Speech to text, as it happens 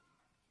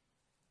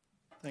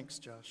Thanks,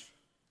 Josh.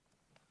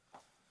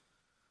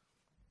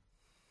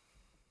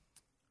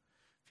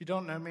 If you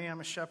don't know me, I'm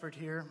a shepherd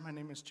here. My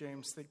name is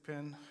James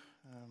Thigpen.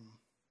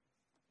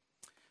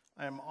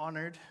 I am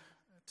honored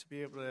to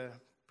be able to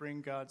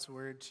bring God's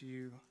word to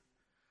you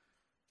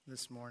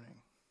this morning.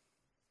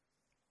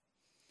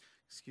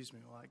 Excuse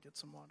me while I get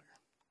some water.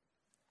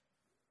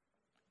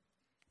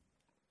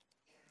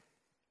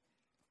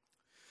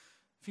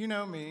 If you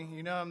know me,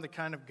 you know I'm the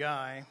kind of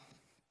guy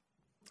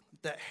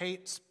that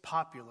hates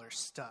popular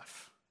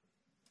stuff.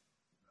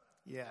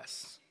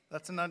 Yes,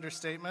 that's an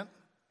understatement.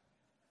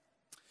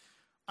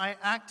 I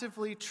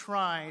actively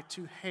try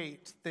to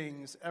hate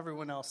things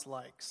everyone else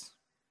likes.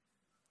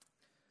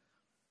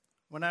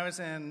 When I was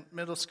in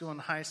middle school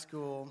and high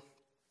school,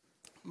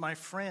 my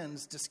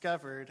friends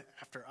discovered,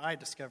 after I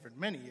discovered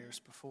many years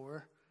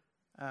before,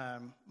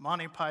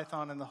 Monty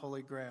Python and the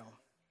Holy Grail.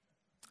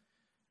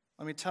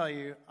 Let me tell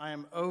you, I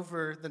am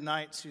over the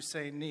knights who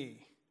say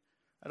knee.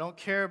 I don't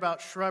care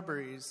about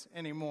shrubberies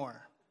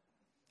anymore.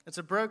 It's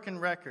a broken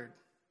record.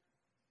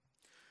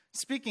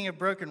 Speaking of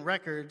broken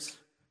records,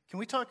 can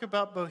we talk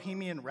about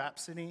Bohemian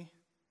Rhapsody?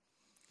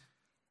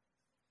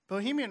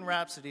 Bohemian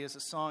Rhapsody is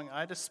a song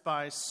I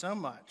despise so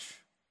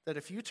much that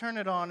if you turn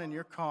it on in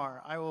your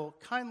car, I will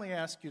kindly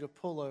ask you to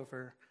pull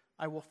over.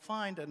 I will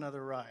find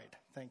another ride.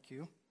 Thank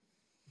you.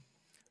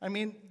 I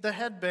mean, the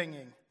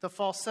headbanging, the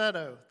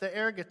falsetto, the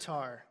air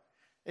guitar,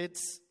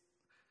 it's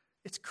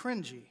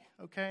cringy,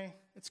 okay?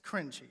 It's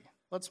cringy.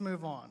 Let's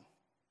move on.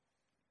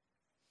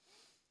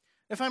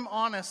 If I'm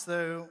honest,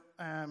 though,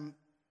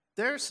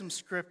 there's some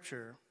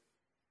scripture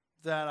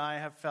that I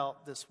have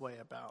felt this way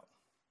about.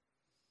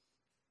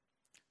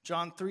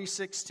 John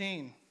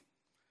 3:16.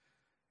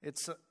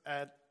 It's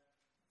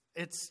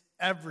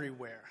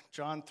everywhere.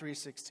 John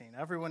 3:16.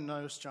 Everyone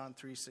knows John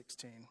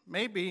 3:16.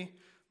 Maybe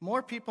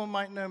more people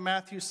might know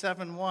Matthew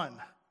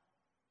 7:1.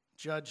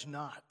 Judge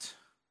not.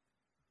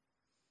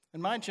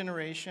 In my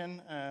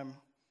generation,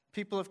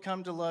 people have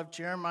come to love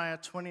Jeremiah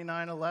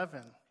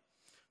 29:11.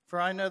 For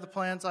I know the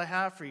plans I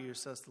have for you,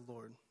 says the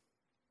Lord.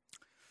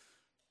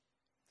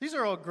 These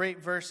are all great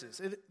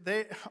verses.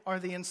 They are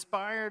the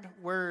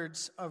inspired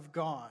words of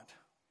God.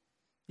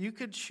 You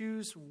could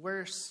choose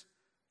worse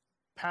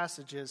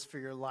passages for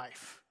your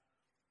life.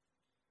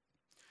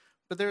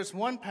 But there's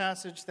one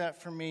passage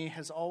that for me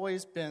has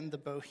always been the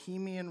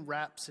Bohemian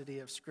Rhapsody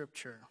of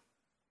Scripture.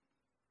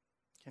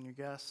 Can you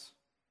guess?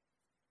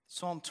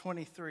 Psalm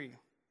 23.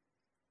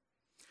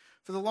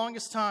 For the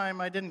longest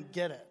time, I didn't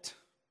get it.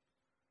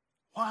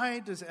 Why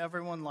does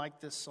everyone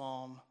like this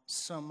psalm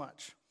so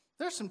much?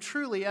 There's some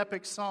truly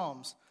epic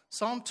psalms.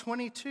 Psalm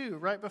 22,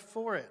 right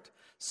before it.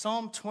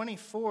 Psalm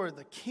 24,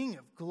 the King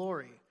of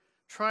Glory.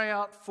 Try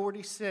out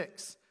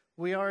 46.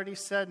 We already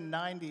said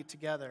 90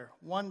 together.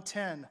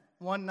 110,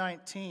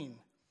 119.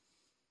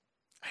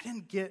 I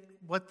didn't get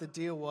what the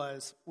deal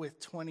was with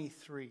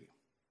 23.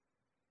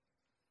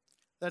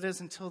 That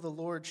is until the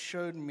Lord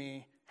showed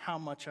me how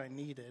much I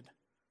needed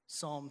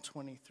Psalm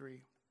 23.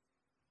 It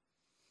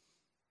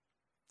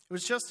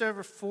was just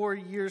over 4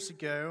 years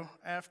ago,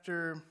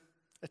 after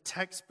a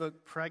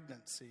textbook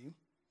pregnancy,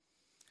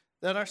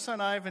 that our son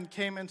Ivan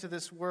came into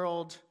this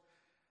world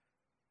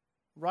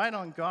right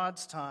on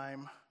God's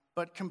time,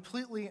 but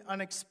completely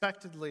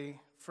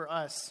unexpectedly for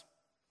us,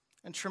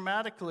 and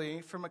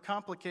traumatically from a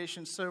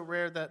complication so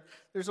rare that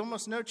there's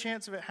almost no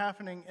chance of it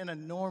happening in a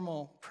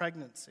normal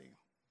pregnancy.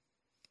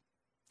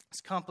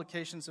 His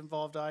complications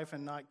involved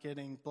Ivan not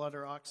getting blood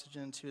or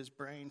oxygen to his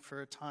brain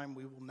for a time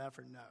we will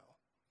never know.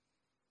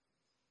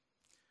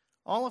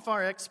 All of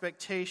our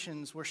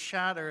expectations were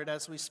shattered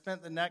as we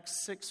spent the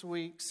next 6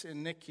 weeks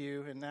in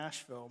NICU in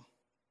Nashville.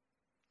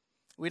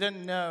 We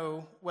didn't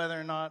know whether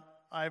or not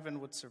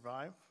Ivan would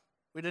survive.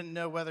 We didn't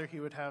know whether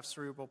he would have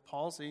cerebral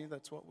palsy.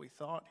 That's what we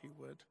thought he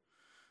would.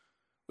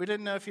 We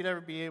didn't know if he'd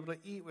ever be able to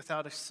eat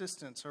without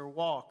assistance or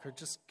walk or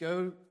just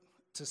go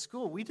to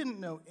school. We didn't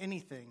know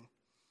anything.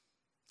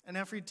 And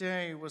every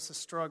day was a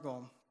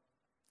struggle.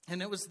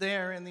 And it was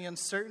there in the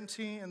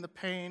uncertainty and the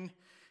pain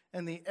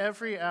and the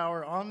every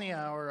hour on the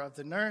hour of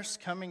the nurse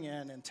coming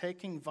in and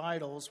taking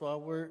vitals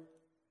while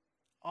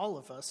all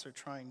of us are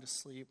trying to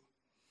sleep,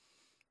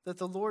 that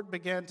the Lord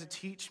began to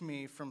teach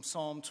me from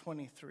Psalm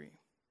 23.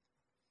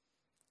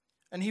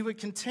 And he would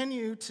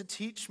continue to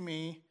teach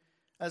me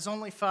as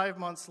only 5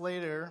 months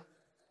later,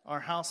 our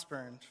house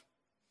burned.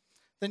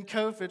 Then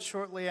COVID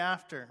shortly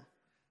after.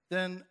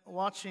 Then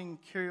watching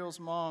Kiriel's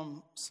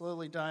mom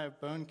slowly die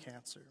of bone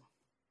cancer.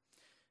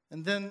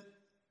 And then,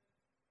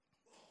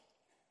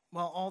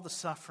 well, all the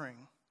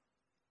suffering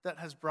that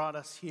has brought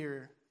us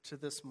here to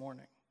this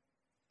morning.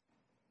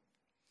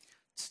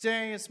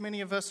 Today, as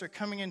many of us are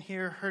coming in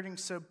here hurting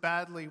so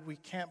badly we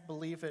can't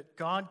believe it,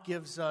 God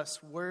gives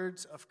us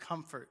words of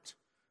comfort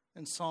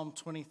in Psalm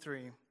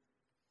 23.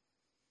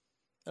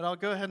 And I'll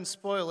go ahead and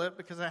spoil it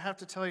because I have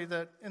to tell you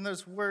that in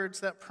those words,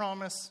 that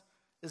promise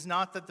is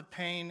not that the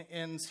pain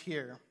ends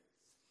here.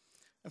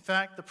 In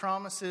fact, the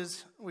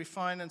promises we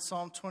find in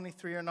Psalm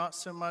 23 are not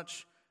so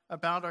much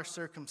about our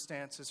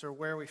circumstances or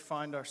where we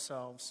find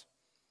ourselves.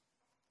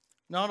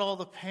 Not all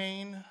the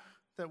pain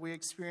that we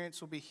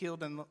experience will be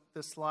healed in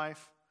this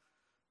life.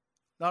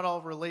 Not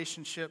all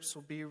relationships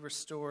will be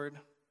restored.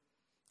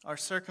 Our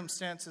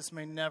circumstances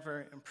may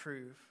never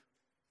improve.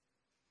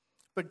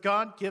 But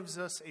God gives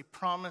us a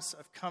promise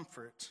of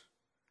comfort.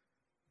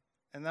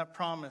 And that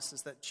promise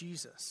is that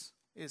Jesus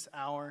is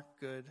our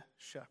good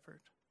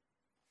shepherd.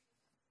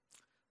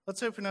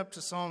 Let's open up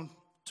to Psalm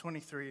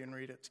 23 and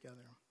read it together.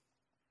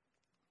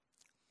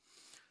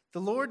 The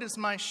Lord is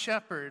my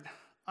shepherd,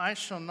 I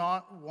shall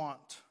not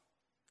want.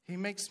 He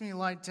makes me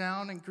lie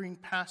down in green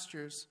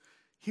pastures.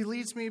 He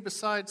leads me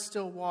beside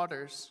still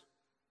waters.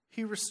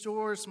 He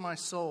restores my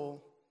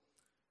soul.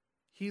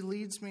 He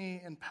leads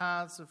me in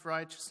paths of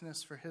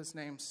righteousness for his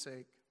name's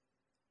sake.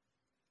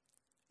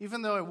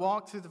 Even though I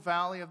walk through the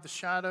valley of the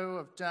shadow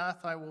of death,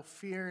 I will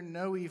fear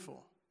no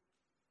evil.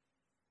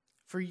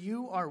 For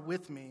you are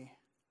with me.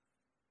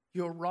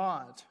 Your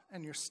rod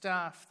and your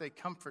staff, they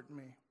comfort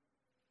me.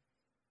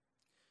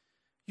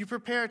 You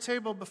prepare a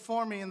table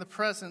before me in the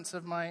presence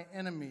of my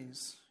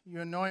enemies.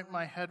 You anoint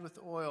my head with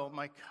oil.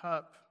 My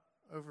cup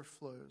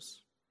overflows.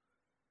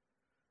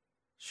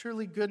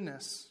 Surely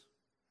goodness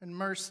and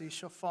mercy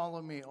shall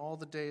follow me all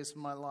the days of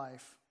my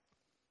life,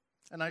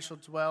 and I shall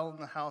dwell in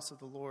the house of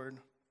the Lord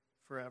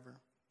forever.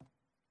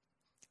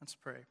 Let's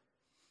pray.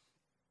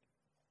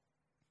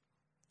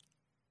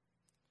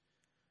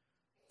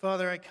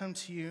 Father, I come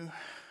to you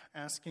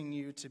asking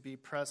you to be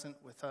present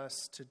with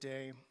us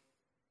today.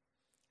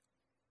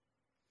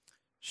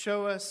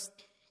 Show us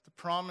the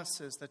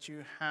promises that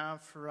you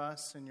have for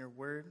us in your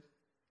word.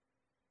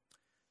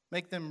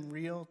 Make them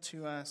real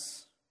to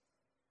us.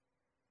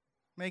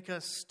 Make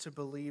us to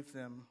believe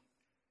them.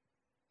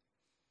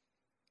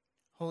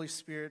 Holy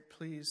Spirit,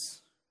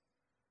 please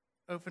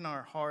open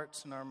our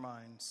hearts and our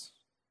minds.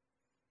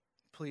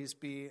 Please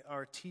be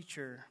our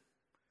teacher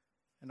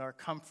and our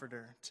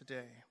comforter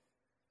today.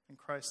 In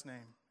Christ's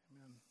name,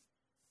 amen.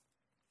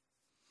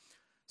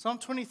 Psalm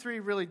 23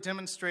 really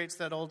demonstrates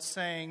that old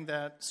saying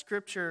that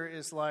Scripture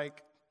is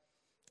like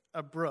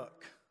a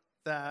brook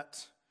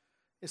that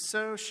is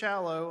so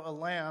shallow a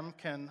lamb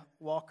can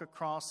walk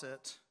across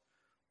it,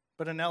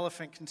 but an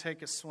elephant can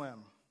take a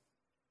swim.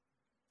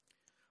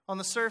 On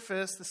the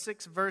surface, the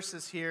 6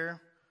 verses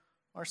here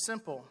are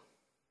simple.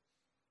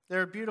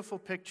 They're a beautiful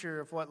picture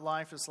of what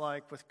life is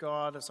like with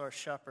God as our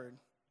shepherd.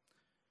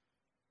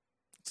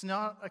 It's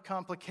not a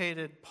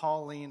complicated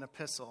Pauline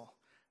epistle.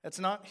 It's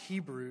not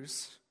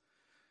Hebrews.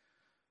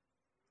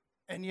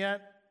 And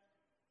yet,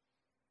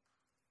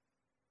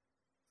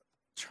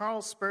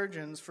 Charles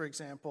Spurgeon, for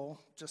example,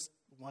 just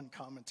one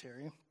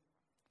commentary,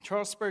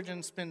 Charles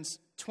Spurgeon spends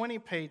 20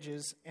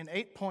 pages in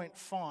 8-point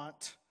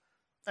font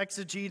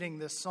exegeting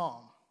this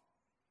psalm.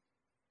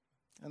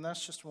 And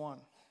that's just one.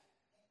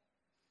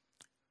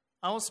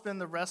 I will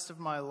spend the rest of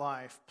my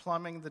life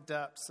plumbing the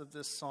depths of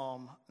this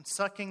psalm and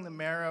sucking the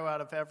marrow out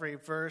of every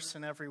verse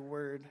and every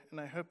word, and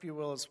I hope you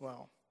will as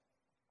well.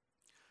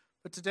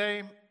 But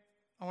today,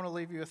 I want to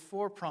leave you with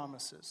 4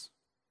 promises,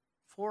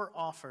 4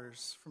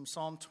 offers from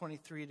Psalm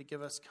 23 to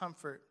give us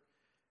comfort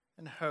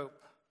and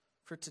hope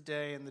for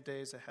today and the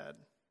days ahead.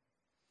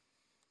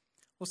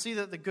 We'll see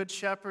that the Good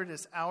Shepherd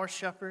is our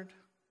shepherd,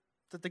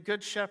 that the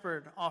Good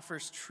Shepherd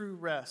offers true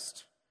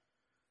rest,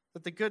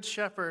 that the Good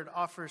Shepherd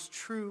offers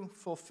true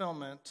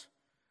fulfillment,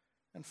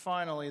 and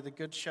finally, the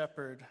Good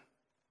Shepherd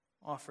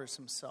offers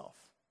himself.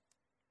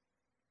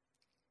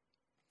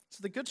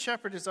 So the Good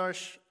Shepherd is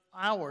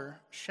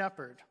our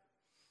shepherd.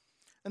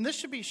 And this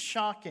should be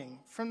shocking.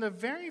 From the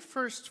very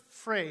first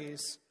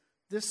phrase,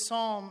 this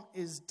psalm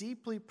is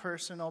deeply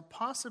personal,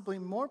 possibly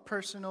more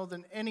personal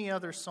than any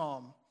other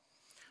psalm.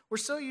 We're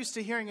so used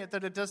to hearing it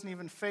that it doesn't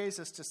even faze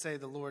us to say,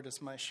 "The Lord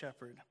is my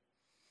shepherd."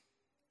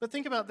 But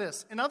think about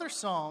this. In other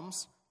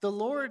psalms, the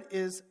Lord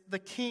is the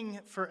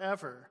king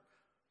forever,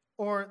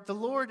 or the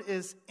Lord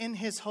is in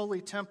his holy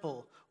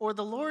temple, or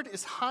the Lord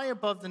is high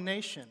above the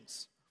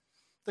nations.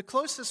 The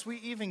closest we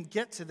even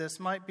get to this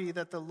might be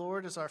that the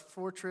Lord is our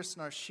fortress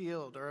and our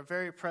shield, or a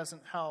very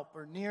present help,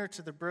 or near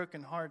to the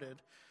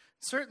brokenhearted.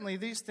 Certainly,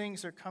 these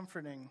things are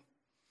comforting.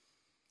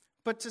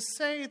 But to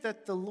say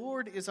that the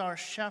Lord is our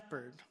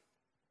shepherd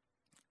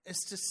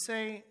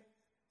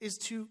is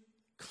to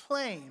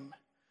claim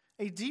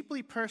a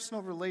deeply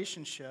personal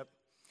relationship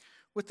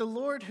with the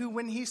Lord who,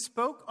 when he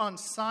spoke on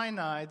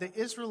Sinai, the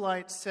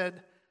Israelites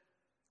said,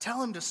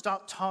 "Tell him to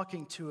stop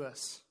talking to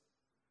us.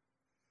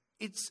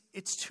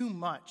 It's too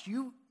much.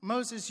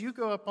 Moses, you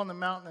go up on the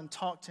mountain and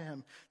talk to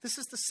him." This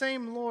is the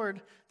same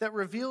Lord that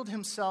revealed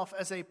himself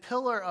as a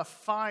pillar of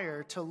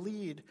fire to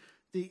lead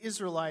the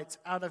Israelites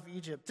out of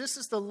Egypt. This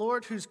is the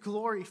Lord whose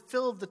glory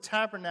filled the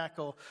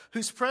tabernacle,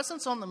 whose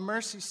presence on the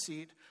mercy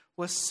seat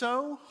was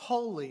so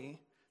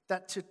holy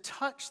that to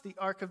touch the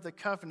Ark of the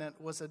Covenant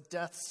was a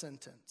death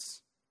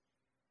sentence.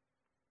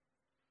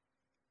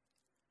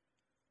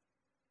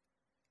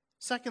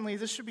 Secondly,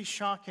 this should be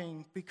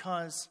shocking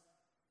because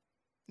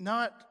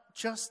not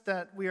just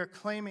that we are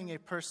claiming a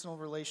personal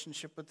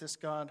relationship with this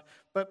God,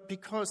 but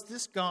because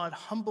this God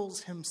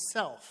humbles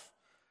himself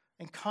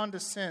and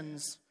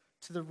condescends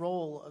to the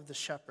role of the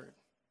shepherd.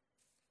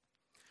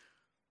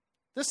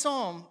 This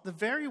psalm, the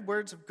very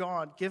words of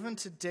God given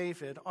to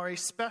David, are a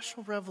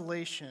special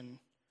revelation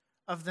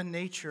of the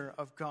nature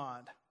of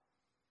God.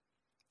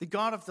 The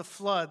God of the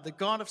flood, the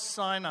God of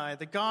Sinai,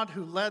 the God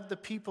who led the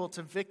people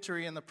to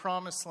victory in the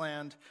promised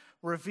land,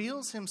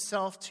 reveals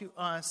himself to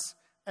us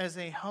as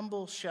a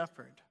humble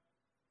shepherd.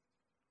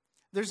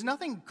 There's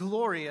nothing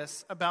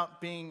glorious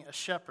about being a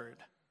shepherd.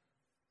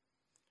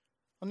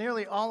 Well,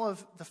 nearly all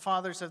of the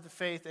fathers of the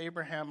faith,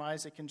 Abraham,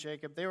 Isaac, and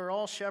Jacob, they were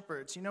all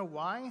shepherds. You know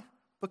why?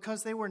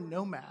 Because they were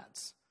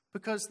nomads,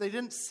 because they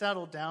didn't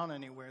settle down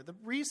anywhere. The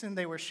reason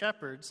they were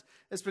shepherds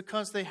is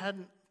because they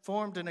hadn't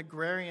formed an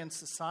agrarian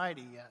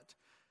society yet.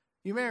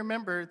 You may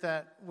remember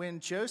that when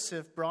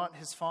Joseph brought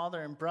his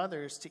father and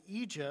brothers to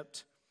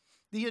Egypt,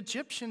 the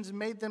Egyptians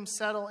made them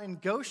settle in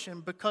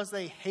Goshen because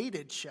they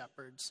hated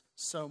shepherds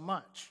so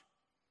much.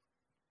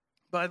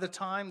 By the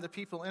time the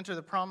people enter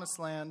the promised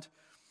land,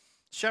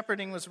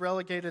 shepherding was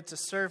relegated to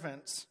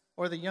servants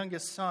or the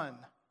youngest son,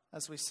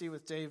 as we see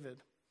with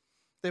David.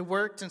 They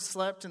worked and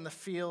slept in the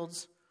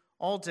fields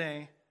all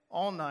day,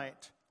 all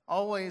night,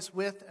 always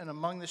with and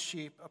among the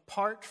sheep,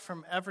 apart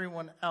from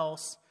everyone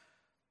else,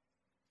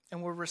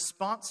 and were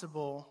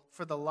responsible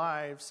for the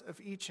lives of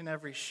each and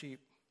every sheep.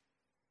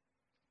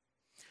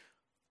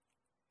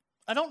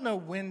 I don't know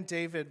when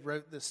David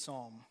wrote this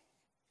psalm.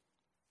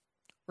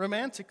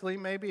 Romantically,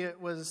 maybe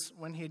it was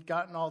when he'd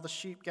gotten all the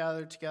sheep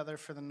gathered together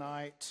for the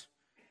night.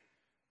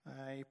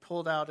 He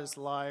pulled out his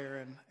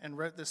lyre and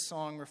wrote this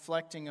song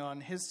reflecting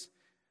on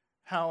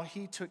how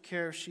he took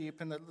care of sheep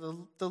and that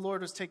the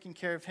Lord was taking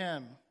care of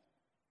him.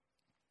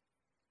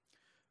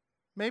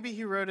 Maybe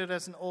he wrote it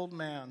as an old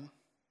man,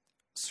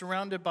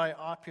 surrounded by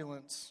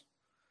opulence,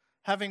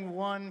 having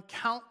won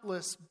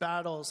countless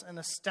battles and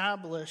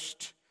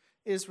established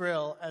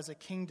Israel as a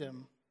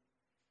kingdom,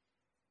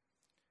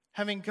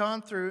 having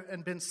gone through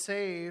and been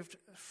saved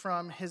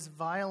from his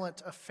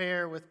violent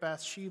affair with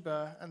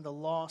Bathsheba and the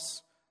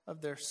loss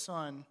of their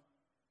son.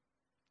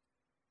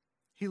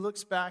 He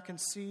looks back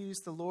and sees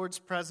the Lord's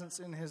presence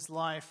in his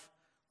life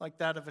like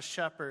that of a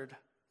shepherd,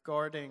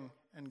 guarding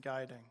and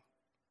guiding.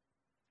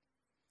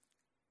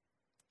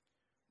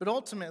 But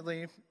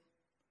ultimately,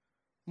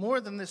 more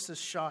than this is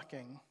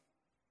shocking,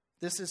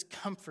 this is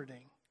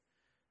comforting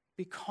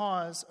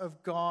because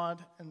of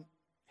God and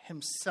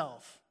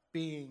himself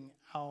being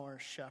our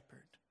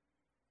shepherd.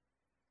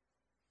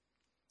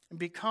 And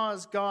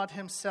because God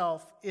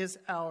himself is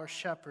our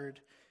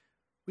shepherd,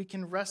 we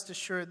can rest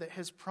assured that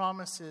his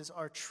promises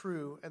are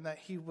true and that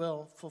he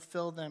will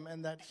fulfill them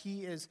and that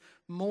he is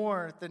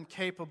more than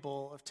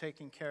capable of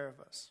taking care of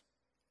us.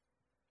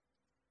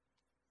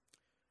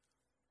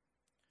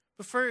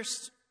 But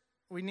first,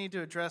 we need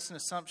to address an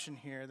assumption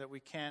here that we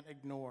can't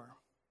ignore.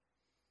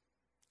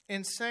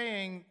 In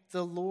saying,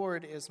 "The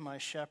Lord is my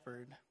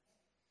shepherd,"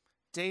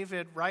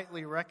 David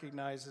rightly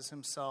recognizes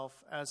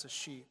himself as a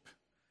sheep,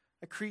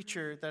 a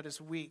creature that is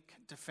weak,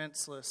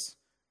 defenseless,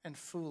 and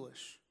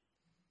foolish.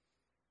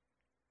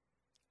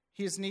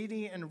 He is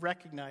needy and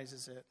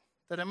recognizes it,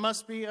 that it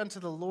must be unto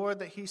the Lord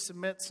that he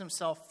submits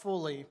himself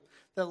fully,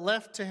 that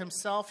left to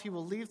himself he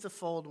will leave the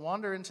fold,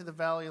 wander into the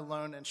valley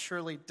alone, and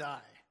surely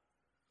die.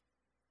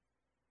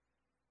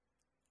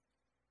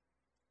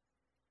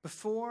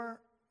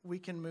 Before we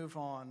can move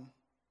on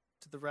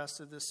to the rest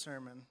of this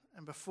sermon,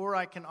 and before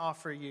I can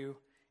offer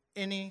you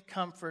any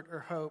comfort or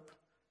hope,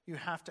 you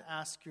have to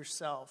ask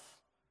yourself,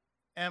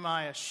 am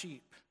I a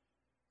sheep?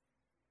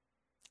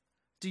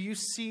 Do you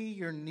see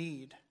your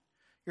need,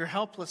 your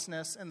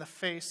helplessness in the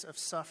face of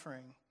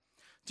suffering?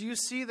 Do you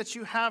see that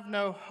you have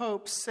no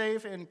hope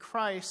save in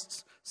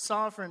Christ's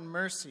sovereign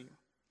mercy?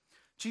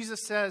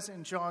 Jesus says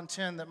in John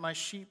 10 that my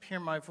sheep hear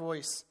my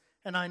voice,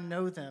 and I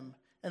know them,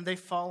 and they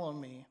follow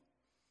me.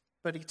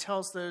 But he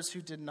tells those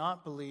who did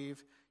not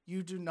believe,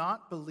 you do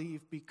not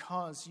believe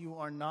because you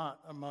are not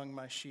among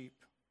my sheep.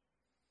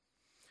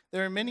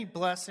 There are many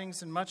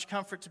blessings and much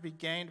comfort to be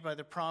gained by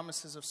the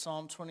promises of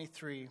Psalm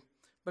 23.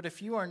 But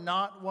if you are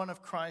not one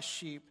of Christ's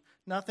sheep,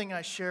 nothing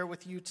I share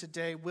with you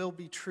today will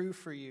be true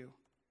for you.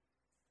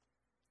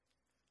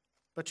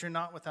 But you're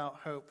not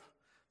without hope,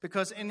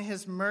 because in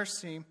his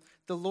mercy,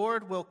 the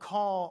Lord will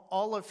call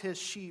all of his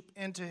sheep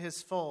into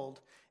his fold.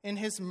 In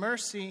his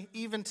mercy,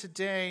 even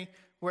today,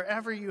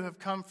 wherever you have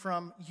come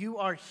from, you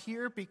are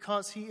here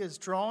because he is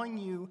drawing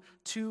you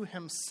to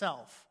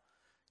himself.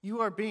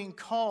 You are being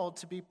called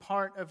to be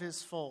part of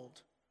his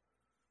fold.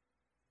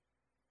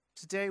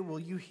 Today, will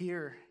you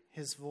hear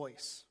his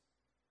voice?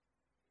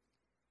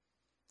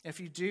 If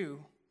you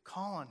do,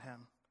 call on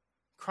him.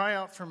 Cry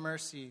out for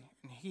mercy,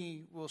 and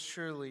he will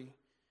surely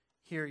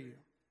hear you.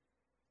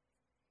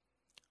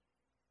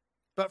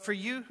 But for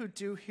you who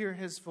do hear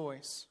his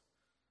voice,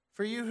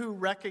 for you who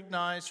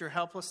recognize your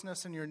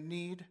helplessness and your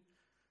need,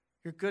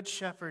 your good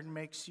shepherd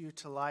makes you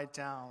to lie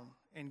down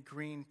in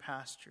green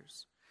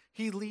pastures.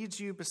 He leads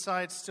you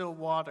beside still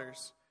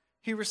waters.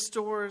 He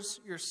restores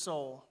your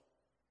soul.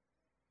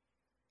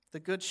 The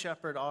good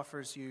shepherd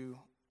offers you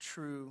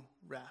true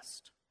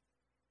rest.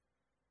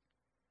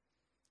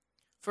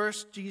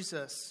 First,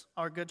 Jesus,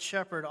 our good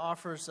shepherd,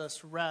 offers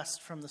us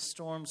rest from the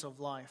storms of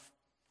life.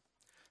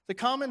 The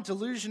common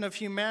delusion of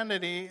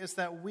humanity is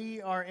that we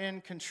are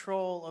in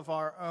control of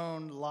our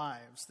own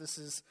lives. This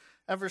is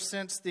ever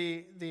since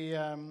the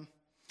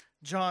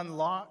John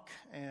Locke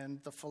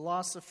and the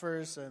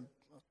philosophers,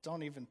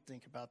 don't even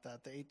think about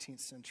that, the 18th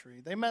century.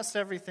 They messed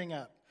everything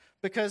up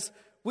because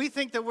we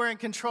think that we're in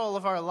control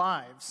of our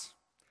lives.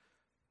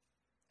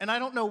 And I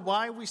don't know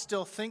why we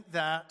still think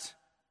that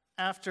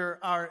after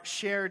our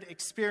shared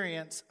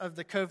experience of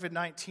the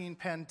COVID-19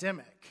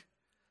 pandemic.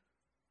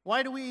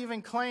 Why do we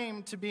even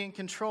claim to be in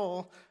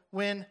control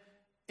when,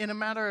 in a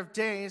matter of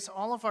days,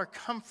 all of our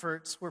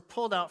comforts were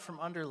pulled out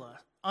from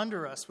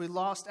under us? We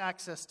lost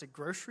access to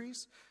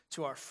groceries,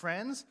 to our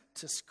friends,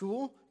 to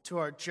school, to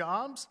our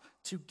jobs,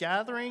 to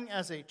gathering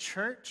as a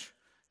church.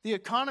 The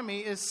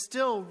economy is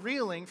still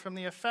reeling from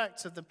the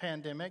effects of the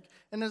pandemic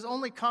and is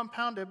only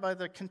compounded by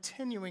the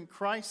continuing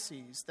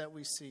crises that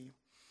we see.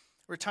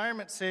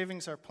 Retirement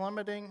savings are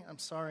plummeting. I'm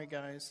sorry,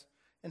 guys.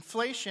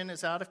 Inflation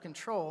is out of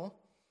control.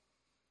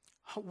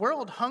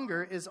 World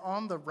hunger is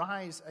on the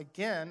rise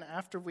again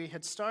after we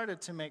had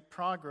started to make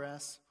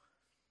progress.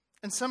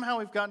 And somehow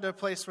we've gotten to a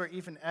place where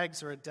even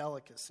eggs are a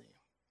delicacy.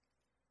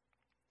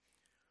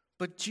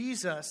 But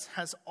Jesus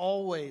has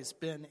always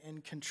been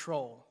in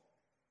control.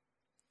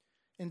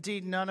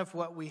 Indeed, none of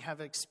what we have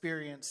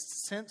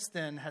experienced since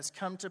then has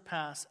come to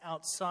pass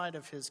outside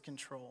of his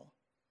control.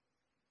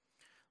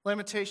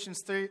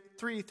 Lamentations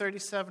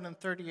 3:37 and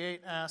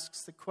 38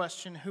 asks the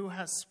question, who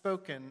has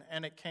spoken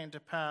and it came to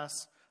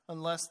pass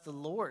unless the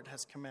Lord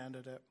has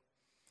commanded it?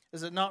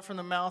 Is it not from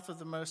the mouth of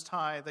the Most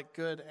High that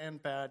good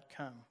and bad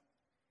come?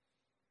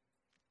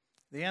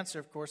 The answer,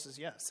 of course, is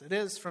yes. It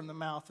is from the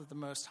mouth of the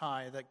Most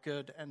High that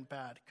good and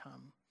bad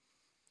come.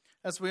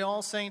 As we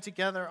all sang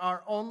together,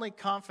 our only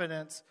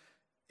confidence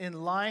in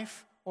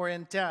life or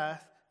in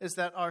death is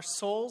that our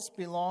souls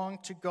belong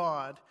to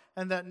God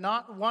and that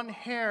not one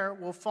hair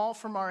will fall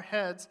from our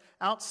heads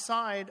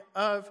outside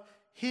of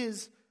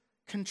his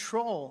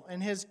control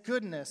and his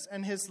goodness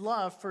and his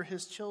love for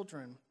his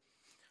children.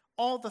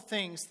 All the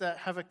things that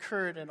have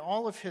occurred in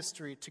all of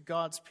history to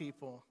God's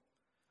people,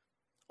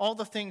 all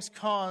the things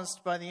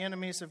caused by the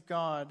enemies of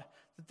God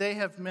that they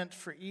have meant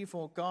for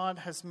evil, God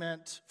has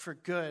meant for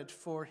good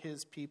for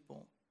his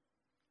people.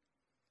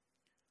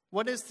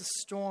 What is the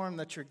storm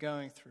that you're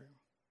going through?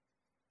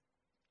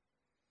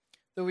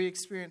 Though we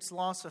experience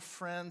loss of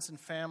friends and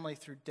family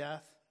through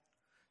death,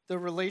 though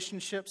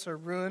relationships are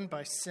ruined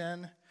by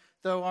sin,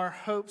 though our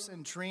hopes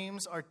and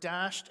dreams are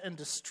dashed and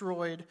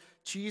destroyed,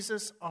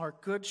 Jesus, our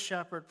good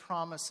shepherd,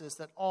 promises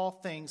that all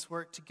things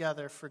work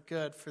together for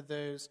good for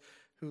those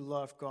who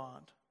love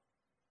God.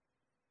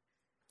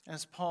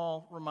 As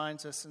Paul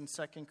reminds us in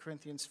 2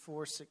 Corinthians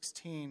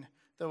 4:16,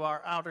 though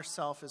our outer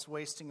self is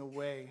wasting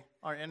away,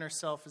 our inner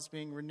self is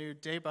being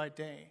renewed day by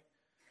day.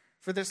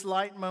 For this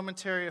light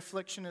momentary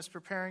affliction is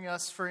preparing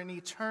us for an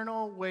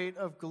eternal weight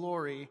of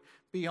glory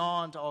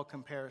beyond all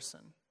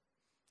comparison,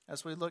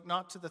 as we look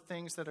not to the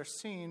things that are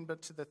seen,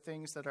 but to the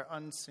things that are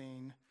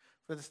unseen.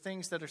 For the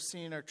things that are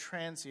seen are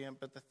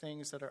transient, but the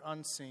things that are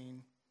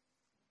unseen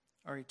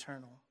are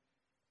eternal.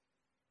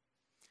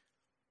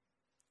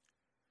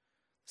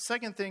 The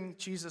second thing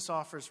Jesus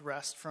offers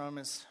rest from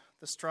is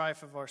the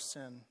strife of our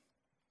sin.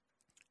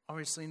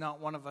 Obviously, not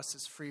one of us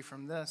is free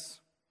from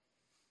this.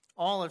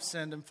 All have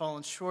sinned and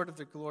fallen short of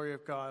the glory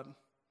of God.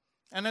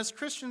 And as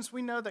Christians,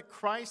 we know that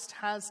Christ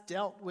has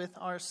dealt with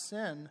our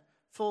sin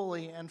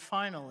fully and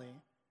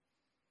finally.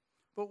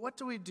 But what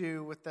do we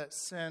do with that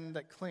sin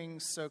that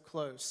clings so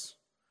close?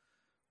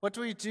 What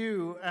do we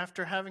do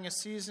after having a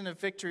season of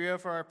victory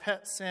over our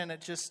pet sin?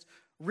 It just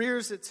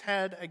rears its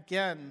head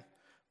again.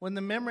 When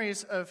the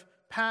memories of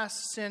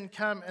past sin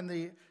come and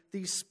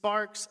these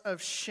sparks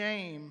of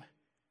shame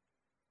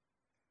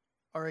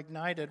are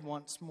ignited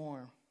once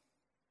more.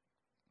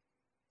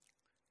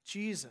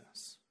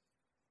 Jesus,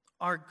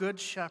 our good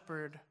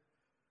shepherd,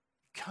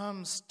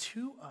 comes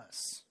to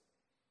us.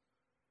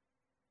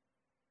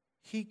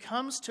 He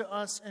comes to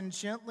us and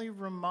gently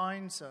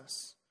reminds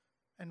us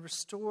and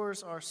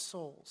restores our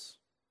souls.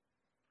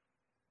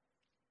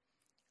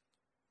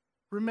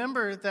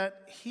 Remember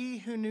that he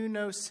who knew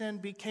no sin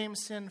became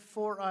sin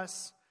for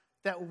us,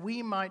 that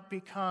we might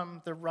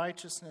become the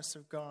righteousness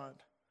of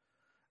God.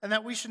 And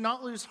that we should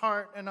not lose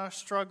heart in our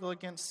struggle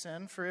against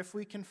sin, for if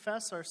we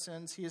confess our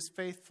sins, he is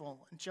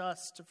faithful and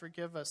just to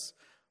forgive us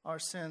our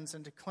sins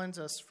and to cleanse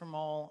us from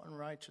all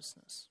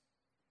unrighteousness.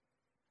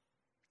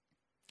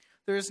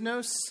 There is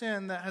no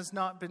sin that has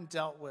not been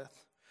dealt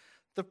with.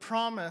 The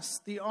promise,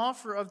 the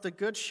offer of the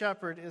Good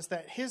Shepherd is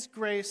that his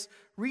grace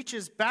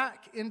reaches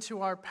back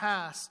into our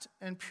past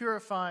and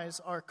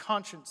purifies our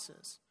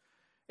consciences.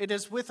 It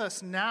is with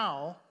us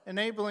now,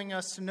 enabling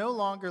us to no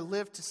longer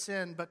live to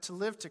sin, but to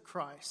live to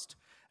Christ.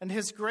 And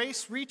his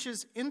grace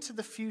reaches into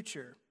the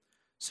future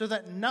so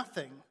that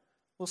nothing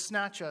will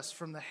snatch us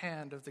from the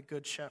hand of the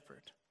Good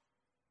Shepherd.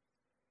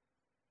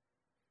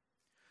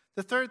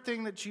 The third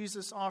thing that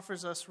Jesus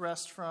offers us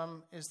rest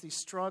from is the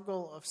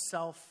struggle of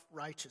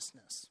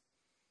self-righteousness.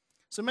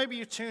 So maybe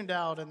you tuned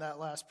out in that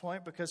last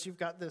point because you've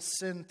got this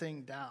sin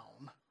thing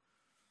down.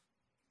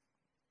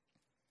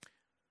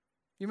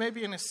 You may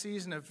be in a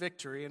season of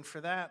victory, and for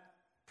that,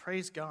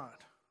 praise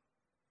God.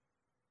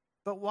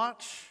 But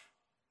watch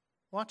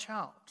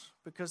out,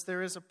 because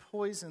there is a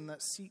poison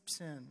that seeps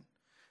in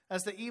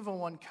as the evil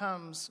one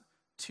comes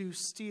to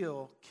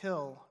steal,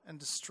 kill, and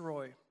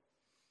destroy.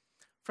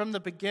 From the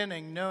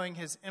beginning, knowing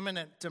his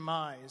imminent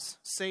demise,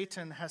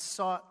 Satan has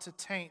sought to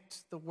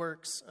taint the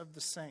works of the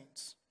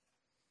saints.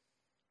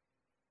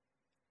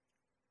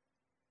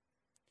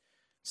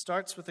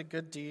 Starts with a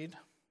good deed,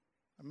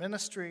 a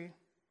ministry,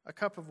 a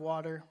cup of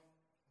water.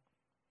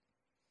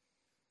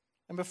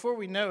 And before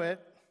we know it,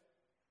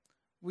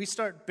 we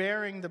start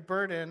bearing the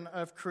burden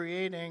of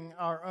creating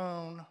our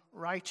own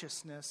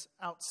righteousness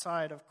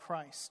outside of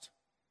Christ.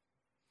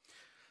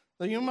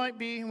 Though we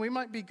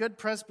might be good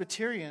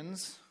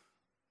Presbyterians,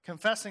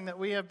 confessing that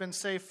we have been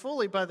saved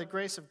fully by the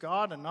grace of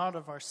God and not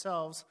of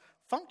ourselves,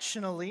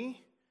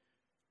 functionally,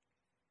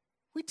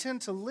 we tend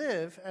to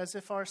live as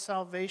if our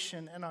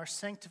salvation and our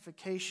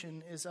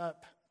sanctification is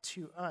up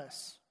to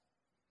us.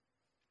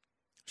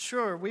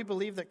 Sure, we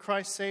believe that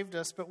Christ saved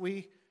us, but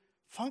we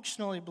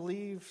functionally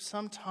believe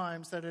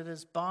sometimes that it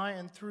is by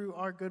and through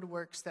our good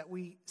works that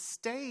we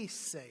stay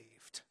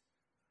saved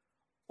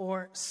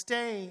or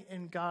stay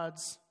in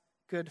God's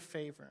good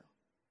favor.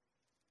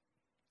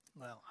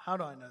 Well, how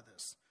do I know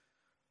this?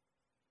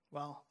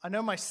 Well, I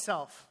know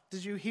myself.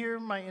 Did you hear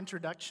my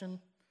introduction?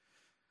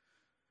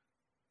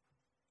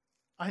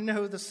 I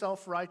know the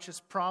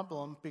self-righteous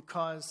problem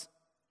because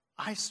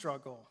I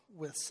struggle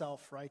with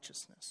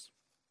self-righteousness.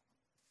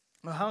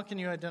 Well, how can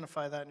you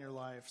identify that in your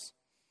lives?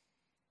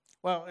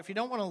 Well, if you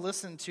don't want to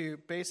listen to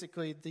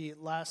basically the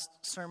last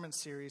sermon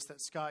series that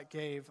Scott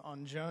gave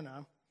on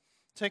Jonah,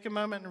 take a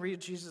moment and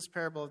read Jesus'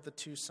 parable of the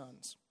two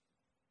sons.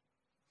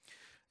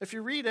 If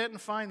you read it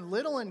and find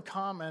little in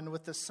common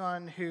with the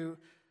son who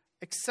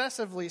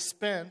excessively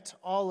spent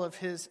all of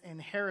his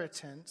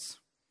inheritance,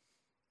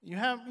 you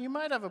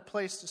might have a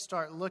place to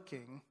start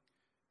looking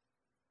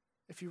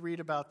if you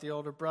read about the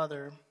older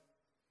brother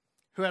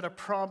who had a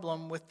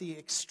problem with the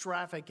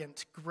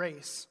extravagant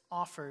grace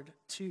offered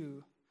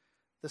to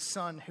the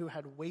son who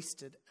had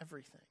wasted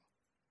everything.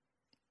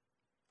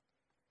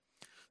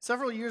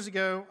 Several years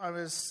ago, I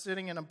was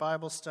sitting in a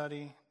Bible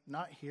study,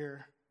 not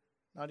here,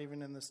 not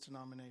even in this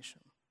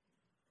denomination.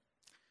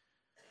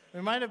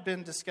 We might have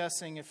been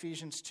discussing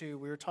Ephesians 2.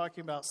 We were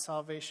talking about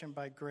salvation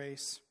by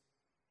grace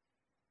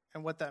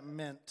and what that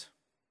meant.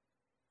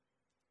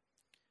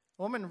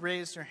 A woman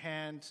raised her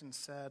hand and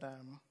said,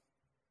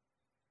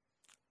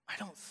 I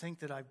don't think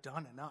that I've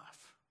done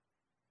enough.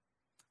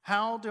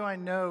 How do I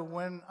know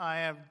when I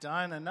have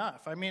done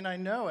enough? I mean, I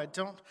know I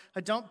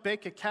don't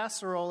bake a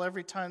casserole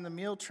every time the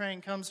meal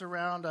train comes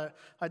around.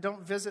 I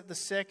don't visit the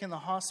sick in the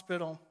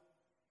hospital.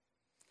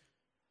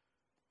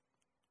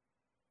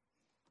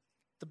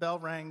 The bell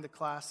rang, the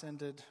class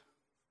ended.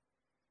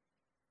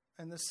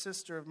 And this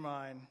sister of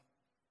mine,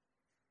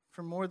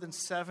 for more than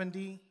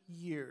 70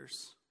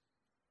 years,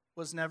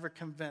 was never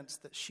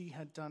convinced that she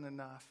had done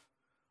enough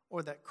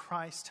or that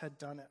Christ had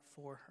done it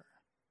for her.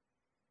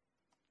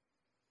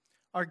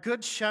 Our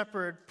good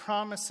shepherd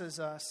promises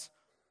us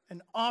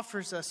and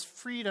offers us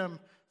freedom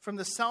from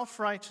the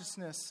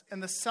self-righteousness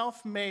and the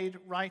self-made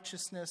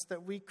righteousness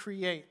that we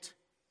create.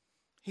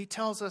 He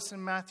tells us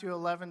in Matthew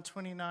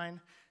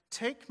 11:29,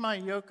 "Take my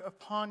yoke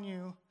upon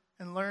you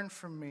and learn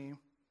from me,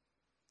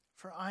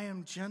 for I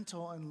am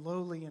gentle and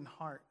lowly in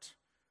heart,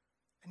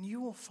 and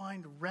you will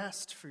find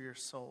rest for your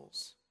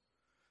souls.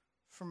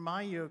 For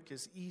my yoke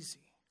is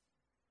easy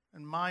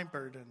and my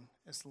burden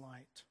is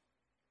light."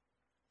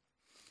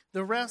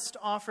 The rest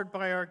offered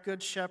by our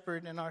good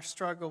shepherd in our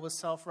struggle with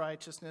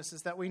self-righteousness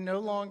is that we no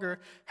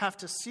longer have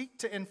to seek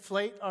to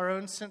inflate our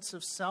own sense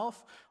of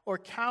self or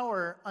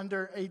cower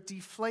under a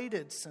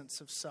deflated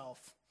sense of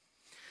self.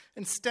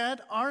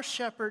 Instead, our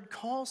shepherd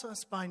calls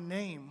us by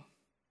name.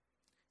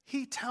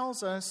 He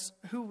tells us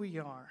who we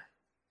are.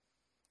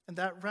 And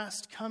that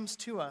rest comes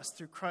to us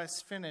through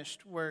Christ's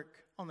finished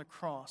work on the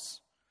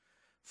cross,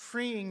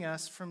 freeing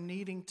us from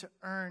needing to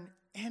earn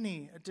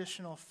any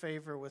additional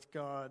favor with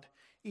God,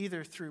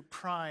 either through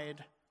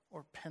pride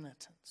or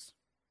penitence.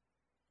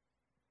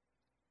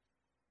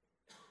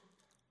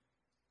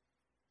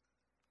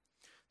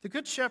 The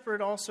Good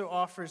Shepherd also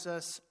offers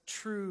us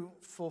true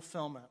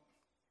fulfillment.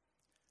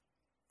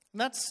 And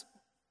that's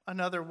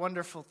another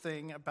wonderful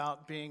thing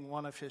about being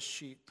one of his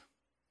sheep.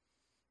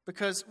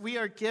 Because we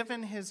are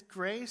given his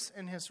grace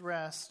and his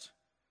rest,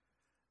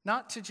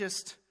 not to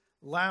just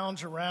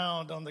lounge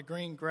around on the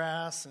green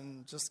grass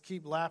and just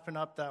keep lapping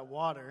up that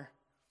water.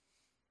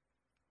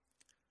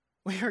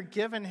 We are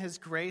given his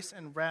grace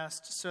and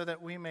rest so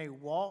that we may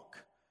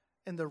walk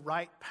in the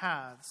right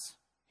paths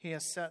he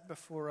has set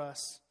before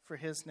us for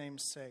his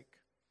name's sake.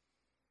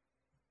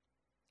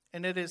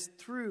 And it is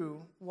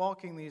through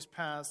walking these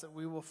paths that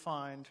we will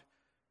find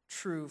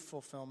true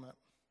fulfillment.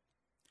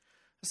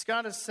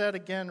 Scott has said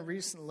again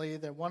recently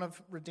that one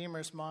of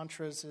Redeemer's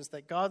mantras is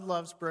that God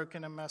loves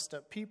broken and messed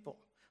up people,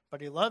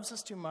 but he loves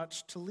us too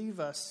much to leave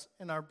us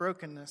in our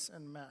brokenness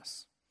and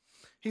mess.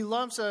 He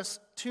loves us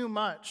too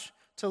much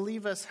to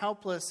leave us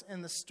helpless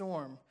in the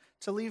storm,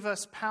 to leave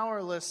us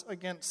powerless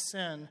against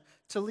sin,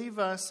 to leave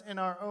us in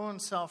our own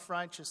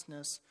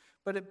self-righteousness.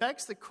 But it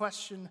begs the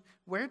question,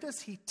 where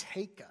does he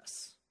take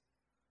us?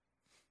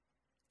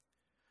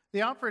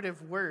 The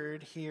operative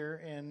word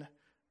here in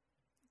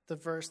the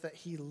verse that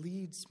he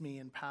leads me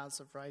in paths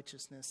of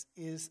righteousness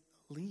is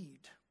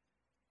lead.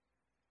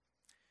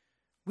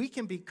 We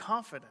can be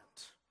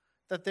confident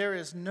that there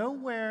is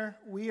nowhere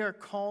we are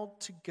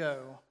called to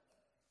go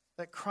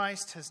that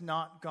Christ has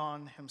not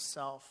gone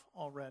himself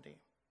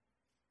already.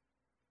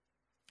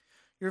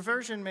 Your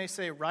version may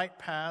say right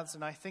paths,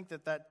 and I think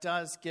that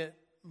does get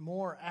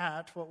more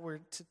at what we're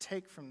to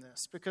take from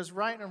this, because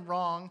right and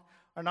wrong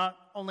are not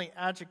only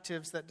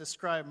adjectives that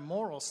describe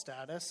moral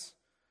status,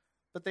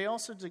 but they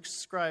also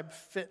describe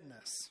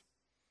fitness.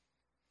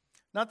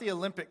 Not the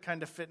Olympic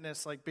kind of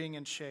fitness like being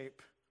in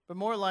shape, but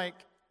more like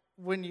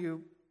when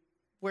you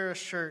wear a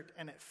shirt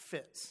and it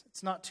fits.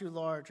 It's not too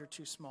large or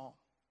too small.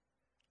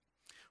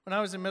 When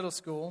I was in middle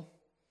school,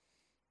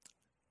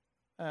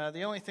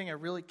 the only thing I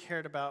really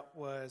cared about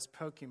was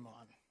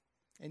Pokemon.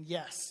 And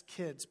yes,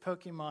 kids,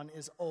 Pokemon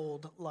is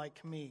old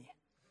like me.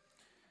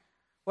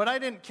 What I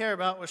didn't care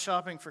about was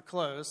shopping for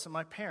clothes, so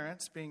my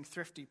parents, being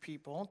thrifty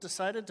people,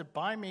 decided to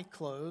buy me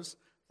clothes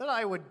that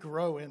I would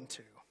grow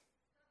into.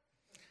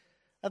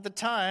 At the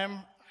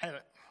time,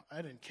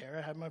 I didn't care.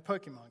 I had my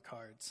Pokemon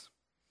cards.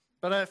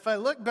 But if I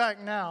look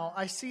back now,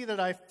 I see that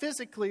I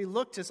physically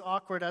looked as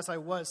awkward as I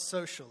was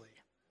socially.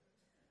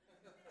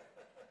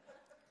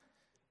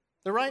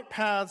 The right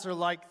paths are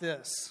like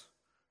this.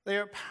 They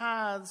are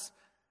paths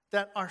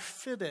that are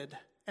fitted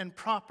and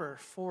proper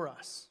for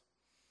us.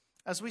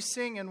 As we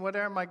sing in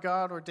Whate'er My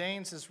God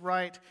Ordains is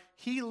Right,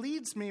 he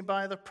leads me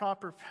by the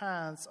proper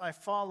paths. I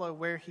follow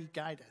where he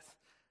guideth.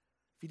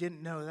 If you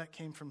didn't know, that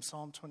came from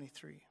Psalm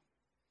 23.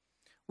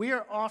 We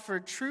are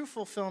offered true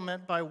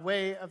fulfillment by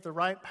way of the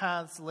right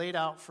paths laid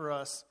out for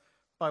us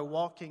by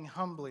walking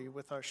humbly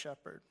with our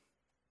shepherd.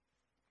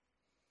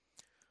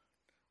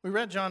 We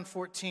read John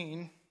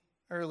 14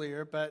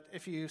 earlier, but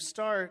if you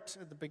start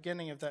at the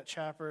beginning of that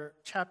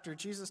chapter,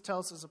 Jesus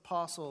tells his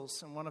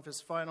apostles in one of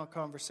his final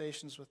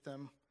conversations with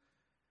them,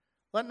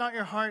 "Let not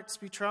your hearts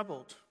be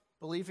troubled.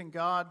 Believe in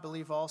God,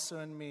 believe also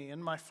in me.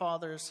 In my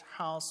Father's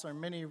house are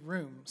many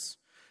rooms.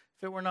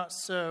 If it were not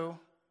so,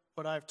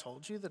 would I have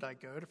told you that I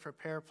go to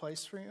prepare a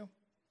place for you?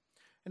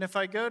 And if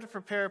I go to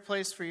prepare a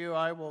place for you,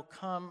 I will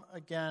come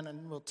again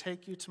and will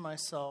take you to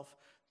myself,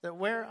 that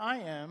where I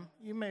am,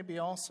 you may be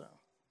also.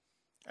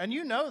 And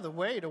you know the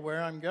way to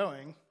where I'm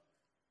going."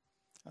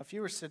 Now, if I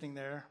was sitting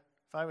there,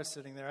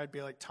 I'd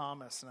be like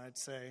Thomas, and I'd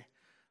say,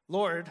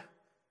 "Lord,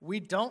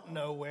 we don't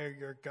know where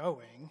you're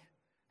going.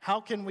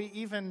 How can we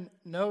even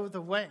know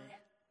the way?"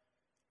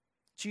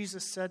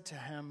 Jesus said to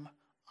him,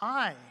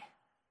 "I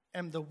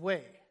am the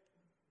way,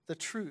 the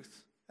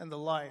truth, and the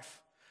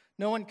life.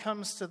 No one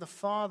comes to the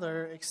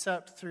Father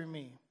except through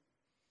me.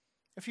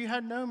 If you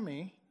had known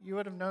me, you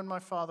would have known my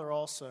Father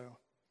also.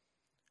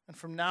 And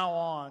from now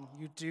on,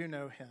 you do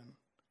know him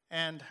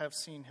and have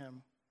seen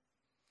him."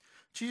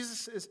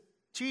 Jesus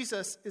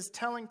is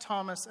telling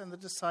Thomas and the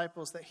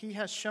disciples that he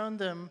has shown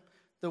them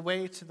the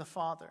way to the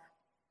Father.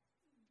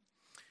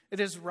 It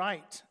is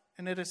right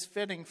and it is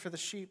fitting for the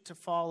sheep to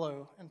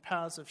follow in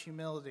paths of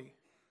humility,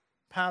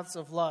 paths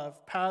of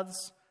love,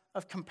 paths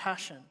of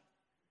compassion.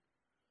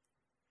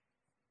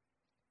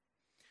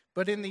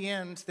 But in the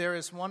end, there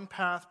is one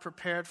path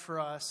prepared for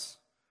us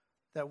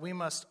that we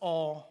must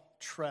all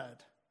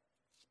tread.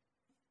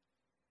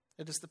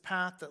 It is the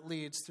path that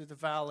leads through the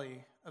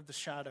valley of the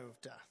shadow of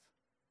death.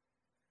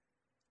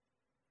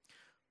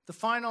 The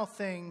final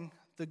thing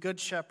the Good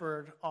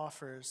Shepherd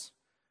offers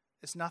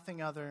is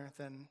nothing other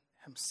than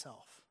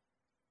himself.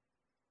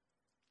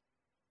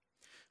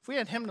 If we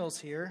had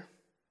hymnals here,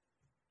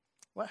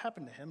 what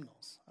happened to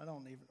hymnals?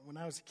 When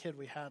I was a kid,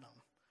 we had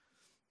them.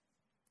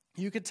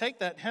 You could take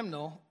that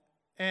hymnal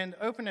and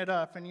open it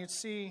up, and you'd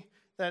see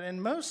that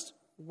in most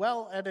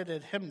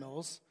well-edited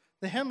hymnals,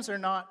 the hymns are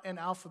not in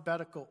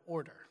alphabetical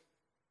order.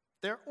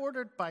 They're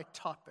ordered by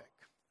topic.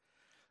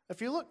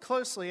 If you look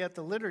closely at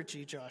the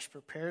liturgy Josh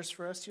prepares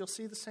for us, you'll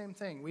see the same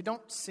thing. We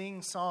don't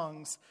sing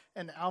songs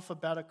in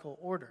alphabetical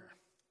order.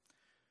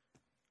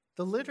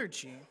 The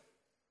liturgy,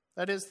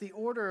 that is the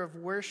order of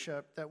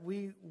worship that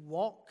we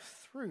walk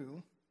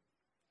through,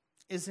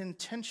 is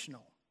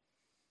intentional.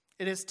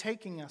 It is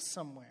taking us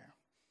somewhere.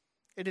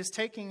 It is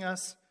taking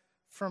us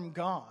from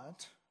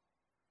God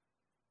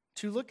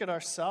to look at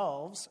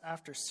ourselves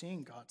after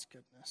seeing God's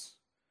goodness,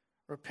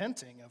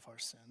 repenting of our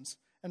sins,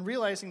 and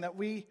realizing that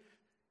we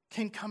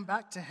can come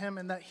back to him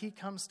and that he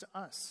comes to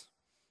us.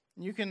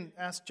 And you can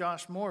ask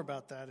Josh more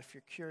about that if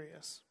you're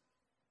curious.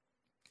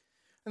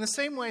 In the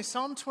same way,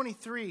 Psalm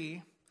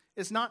 23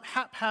 is not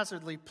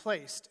haphazardly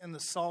placed in the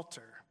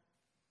Psalter.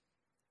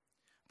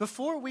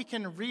 Before we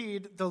can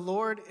read, "The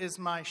Lord is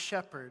my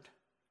shepherd,"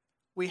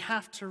 we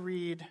have to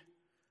read,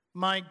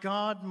 my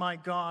God,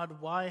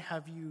 why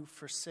have you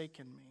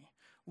forsaken me?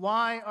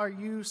 Why are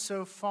you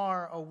so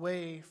far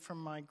away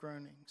from my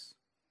groanings?"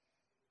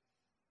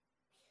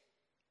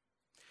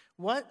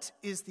 What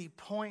is the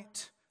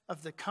point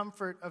of the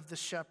comfort of the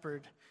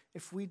shepherd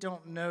if we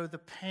don't know the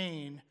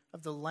pain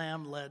of the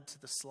lamb led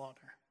to the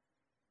slaughter.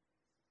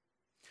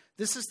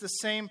 This is the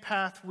same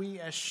path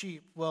we as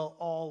sheep will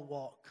all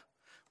walk.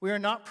 We are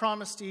not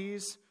promised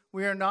ease.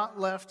 We are not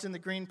left in the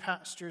green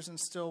pastures and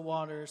still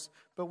waters,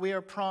 but we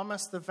are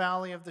promised the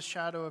valley of the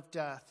shadow of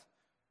death.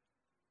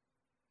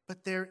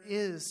 But there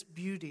is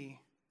beauty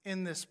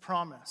in this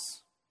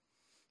promise,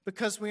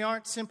 because we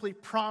aren't simply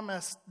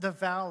promised the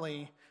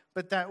valley,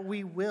 but that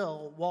we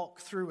will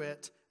walk through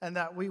it and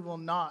that we will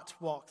not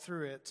walk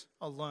through it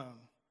alone.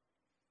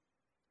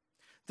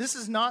 This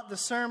is not the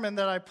sermon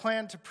that I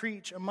planned to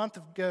preach a month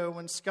ago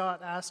when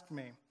Scott asked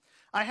me.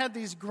 I had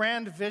these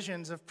grand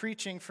visions of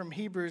preaching from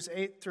Hebrews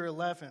 8 through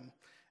 11,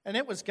 and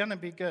it was going to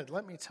be good,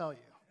 let me tell you.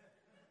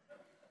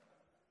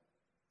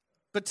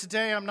 But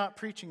today I'm not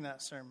preaching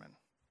that sermon.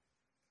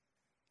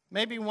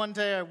 Maybe one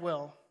day I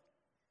will.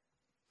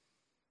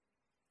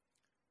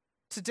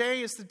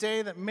 Today is the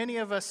day that many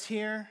of us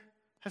here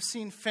have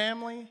seen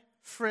family,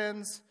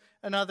 friends,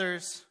 and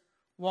others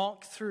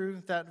walk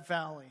through that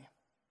valley.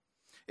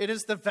 It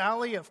is the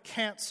valley of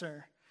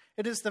cancer.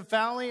 It is the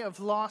valley of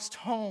lost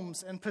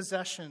homes and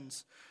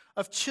possessions,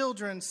 of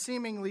children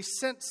seemingly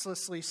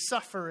senselessly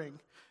suffering.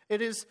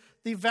 It is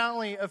the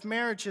valley of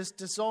marriages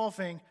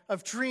dissolving,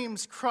 of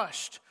dreams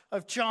crushed,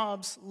 of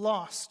jobs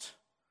lost.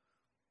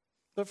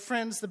 But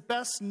friends, the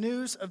best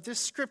news of this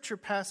scripture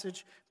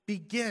passage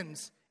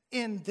begins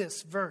in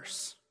this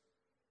verse.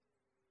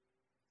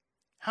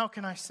 How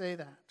can I say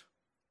that?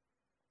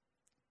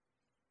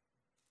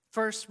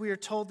 First, we are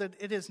told that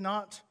it is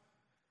not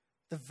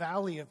the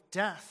valley of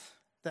death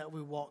that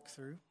we walk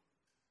through,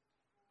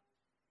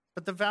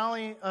 but the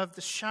valley of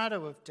the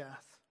shadow of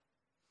death.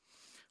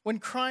 When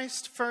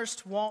Christ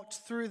first walked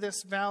through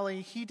this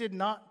valley, he did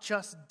not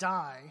just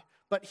die,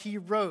 but he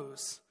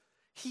rose.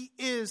 He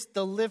is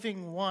the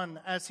living one,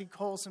 as he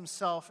calls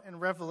himself in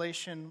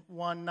Revelation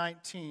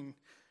 1:19.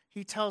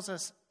 He tells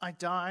us, I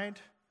died,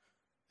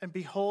 and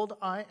behold,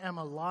 I am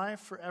alive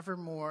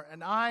forevermore,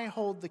 and I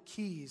hold the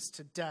keys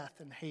to death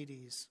and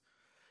Hades.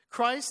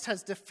 Christ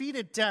has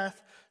defeated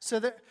death so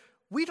that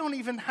we don't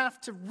even have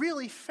to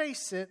really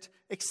face it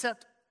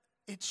except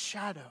its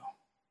shadow,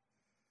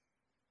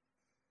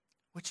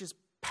 which is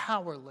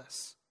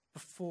powerless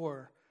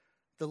before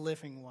the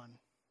living one.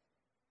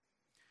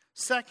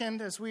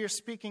 Second, as we are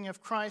speaking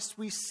of Christ,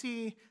 we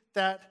see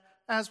that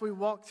as we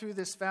walk through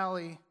this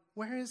valley,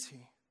 where is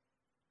he?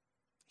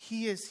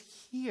 He is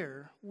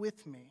here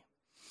with me.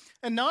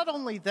 And not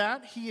only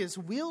that, he is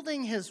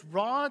wielding his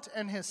rod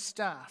and his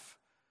staff.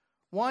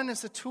 One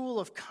is a tool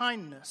of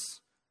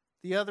kindness,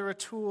 the other a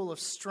tool of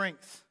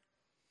strength.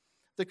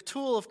 The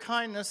tool of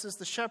kindness is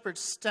the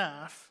shepherd's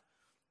staff,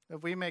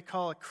 that we may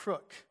call a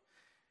crook.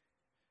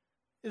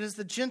 It is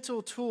the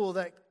gentle tool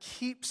that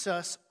keeps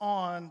us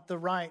on the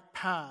right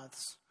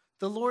paths.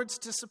 The Lord's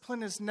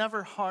discipline is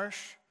never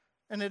harsh,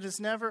 and it is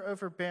never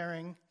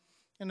overbearing,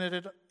 and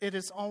it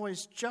is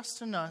always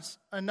just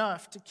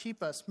enough to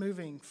keep us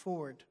moving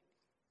forward.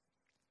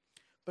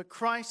 But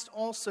Christ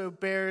also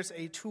bears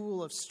a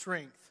tool of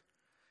strength,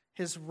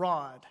 his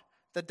rod,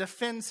 that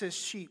defends his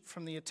sheep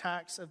from the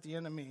attacks of the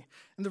enemy.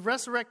 In the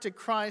resurrected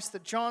Christ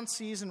that John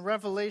sees in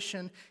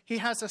Revelation, he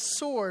has a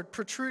sword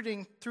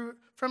protruding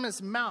from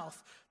his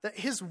mouth, that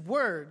his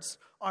words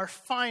are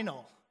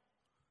final.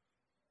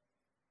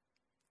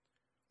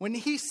 When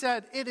he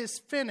said, it is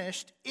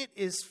finished, it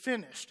is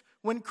finished.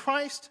 When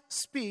Christ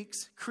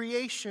speaks,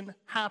 creation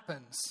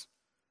happens.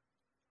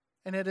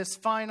 And it is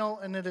final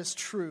and it is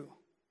true.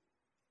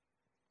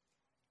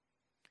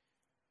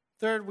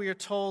 Third, we are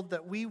told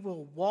that we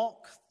will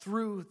walk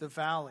through the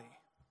valley.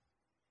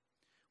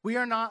 We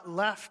are not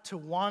left to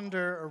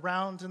wander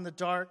around in the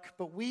dark,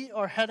 but we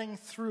are heading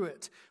through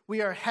it.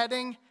 We are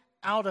heading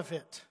out of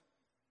it.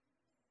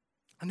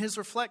 In his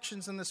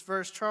reflections in this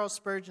verse, Charles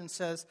Spurgeon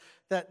says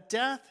that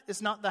death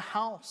is not the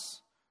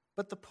house,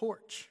 but the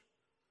porch,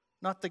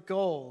 not the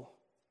goal,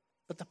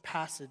 but the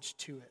passage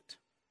to it.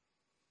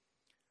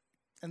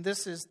 And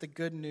this is the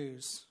good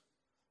news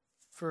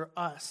for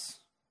us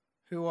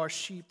who are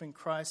sheep in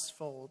Christ's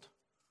fold,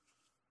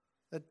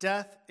 that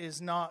death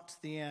is not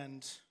the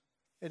end.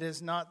 It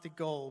is not the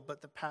goal,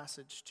 but the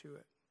passage to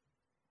it.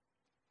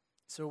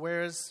 So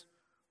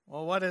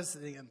what is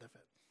the end of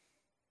it?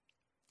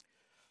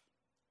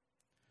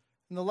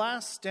 In the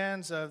last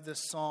stanza of this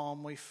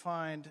psalm, we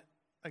find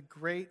a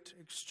great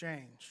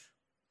exchange.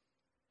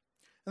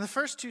 In the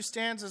first two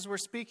stanzas, we're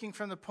speaking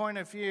from the point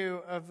of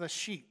view of the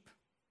sheep.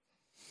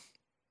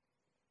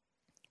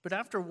 But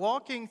after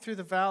walking through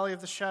the valley of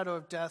the shadow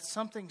of death,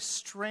 something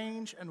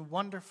strange and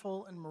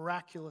wonderful and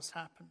miraculous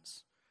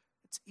happens.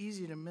 It's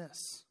easy to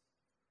miss.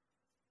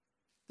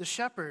 The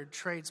shepherd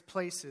trades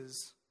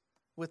places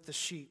with the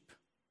sheep.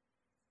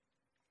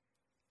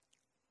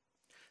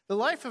 The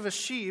life of a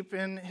sheep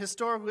in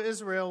historical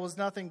Israel was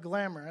nothing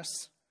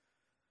glamorous.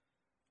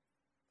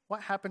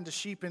 What happened to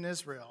sheep in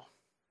Israel?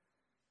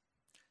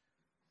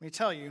 Let me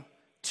tell you,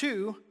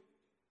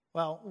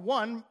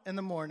 one in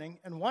the morning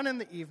and one in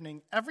the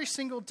evening, every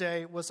single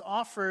day was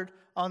offered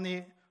on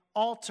the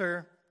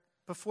altar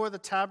before the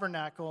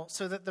tabernacle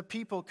so that the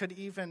people could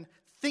even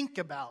think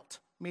about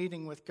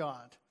meeting with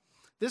God.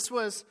 This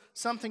was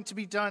something to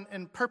be done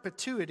in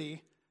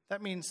perpetuity.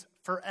 That means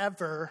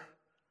forever.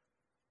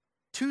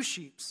 2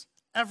 sheep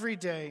every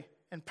day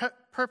in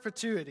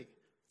perpetuity,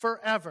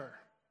 forever.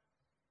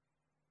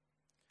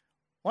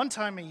 One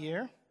time a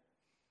year,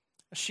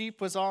 a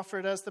sheep was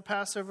offered as the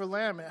Passover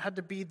lamb. It had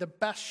to be the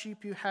best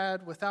sheep you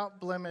had,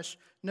 without blemish,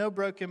 no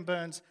broken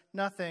bones,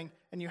 nothing,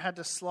 and you had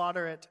to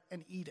slaughter it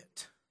and eat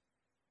it.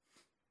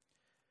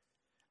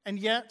 And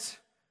yet,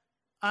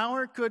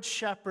 our good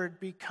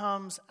shepherd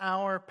becomes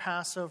our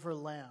Passover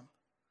lamb,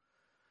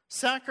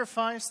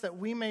 sacrificed that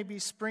we may be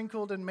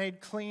sprinkled and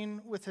made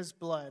clean with his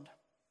blood.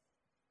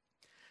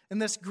 In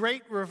this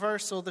great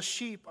reversal, the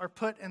sheep are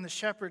put in the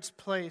shepherd's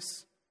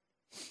place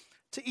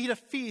to eat a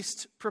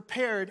feast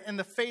prepared in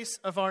the face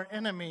of our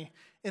enemy,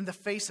 in the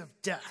face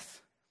of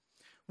death.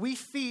 We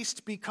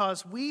feast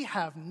because we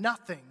have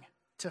nothing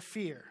to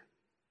fear.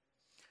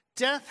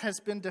 Death has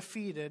been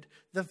defeated.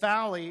 The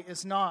valley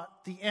is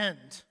not the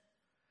end.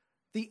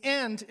 The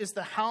end is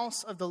the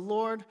house of the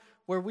Lord,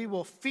 where we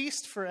will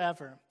feast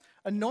forever.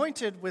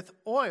 Anointed with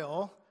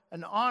oil,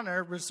 an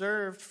honor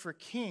reserved for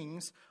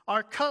kings,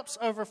 our cups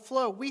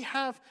overflow. We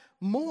have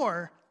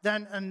more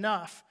than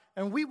enough,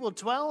 and we will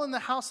dwell in the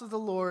house of the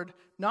Lord,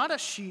 not as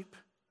sheep,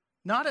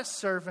 not as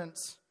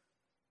servants,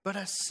 but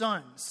as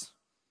sons,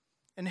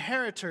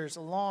 inheritors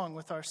along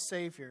with our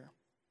Savior.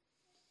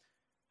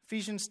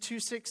 Ephesians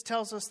 2:6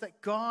 tells us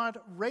that God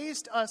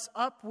raised us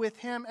up with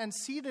him and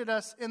seated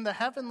us in the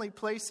heavenly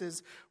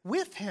places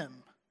with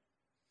him,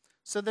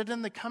 so that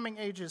in the coming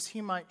ages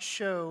he might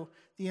show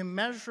the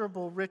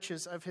immeasurable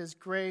riches of his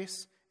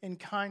grace and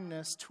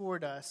kindness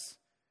toward us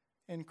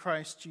in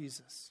Christ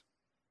Jesus.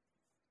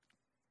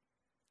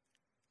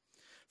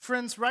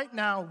 Friends, right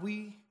now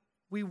we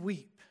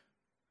weep.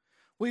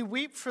 We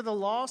weep for the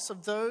loss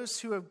of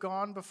those who have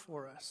gone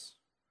before us.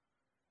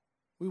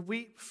 We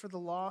weep for the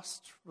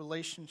lost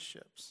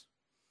relationships,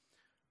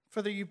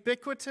 for the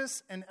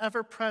ubiquitous and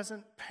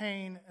ever-present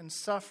pain and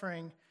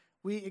suffering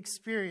we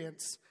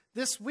experience.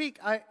 This week,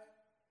 I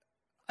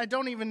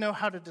don't even know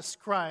how to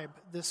describe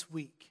this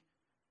week.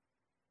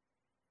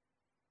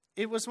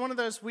 It was one of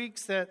those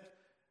weeks that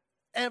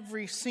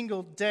every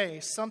single day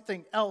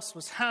something else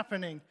was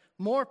happening,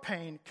 more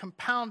pain,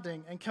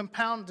 compounding and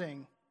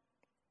compounding.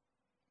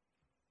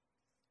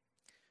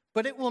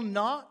 But it will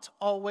not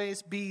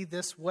always be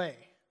this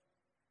way.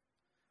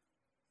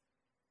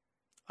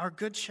 Our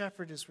good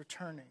shepherd is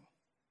returning.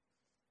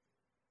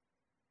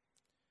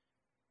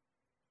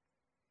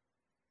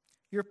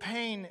 Your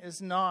pain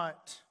is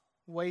not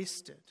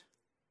wasted.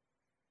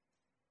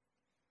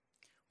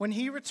 When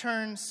he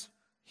returns,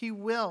 he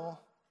will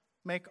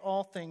make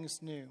all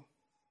things new.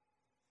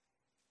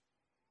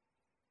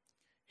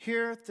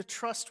 Hear the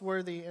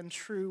trustworthy and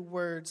true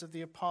words of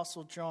the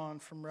Apostle John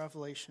from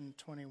Revelation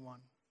 21.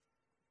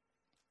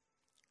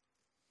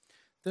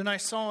 Then I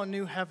saw a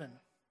new heaven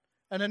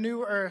and a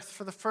new earth,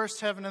 for the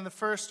first heaven and the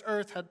first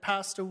earth had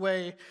passed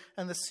away,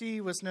 and the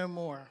sea was no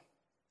more.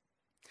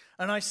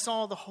 And I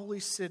saw the holy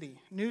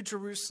city, New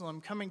Jerusalem,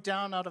 coming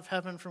down out of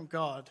heaven from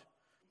God,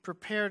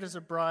 prepared as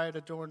a bride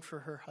adorned for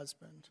her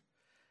husband.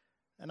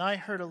 And I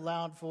heard a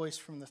loud voice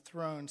from the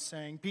throne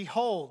saying,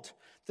 "Behold,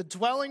 the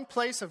dwelling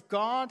place of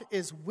God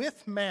is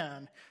with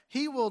man.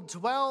 He will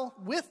dwell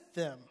with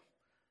them,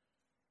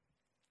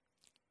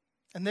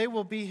 and they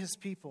will be his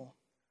people.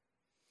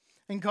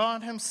 And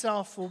God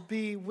himself will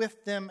be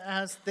with them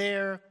as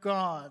their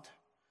God.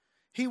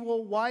 He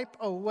will wipe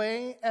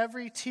away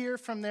every tear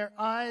from their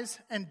eyes,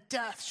 and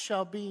death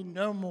shall be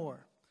no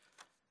more.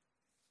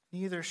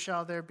 Neither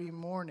shall there be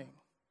mourning,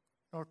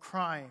 nor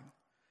crying,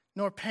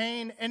 nor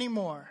pain any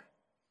more,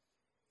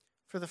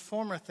 for the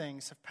former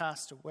things have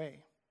passed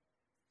away."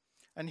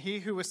 And he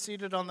who was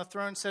seated on the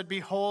throne said,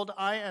 "Behold,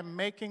 I am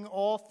making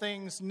all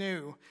things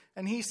new."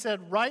 And he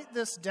said, "Write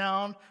this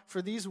down,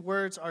 for these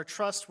words are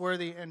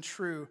trustworthy and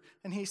true."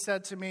 And he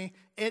said to me,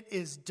 "It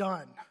is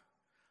done.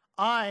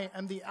 I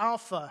am the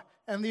Alpha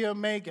and the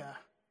Omega,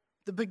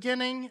 the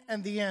beginning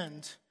and the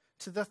end.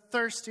 To the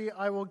thirsty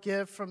I will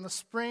give from the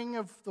spring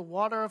of the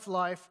water of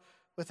life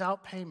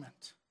without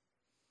payment.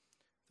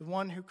 The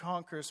one who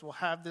conquers will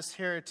have this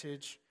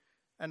heritage,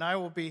 and I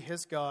will be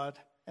his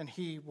God, and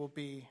he will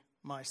be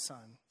my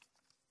son."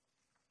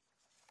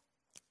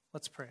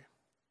 Let's pray.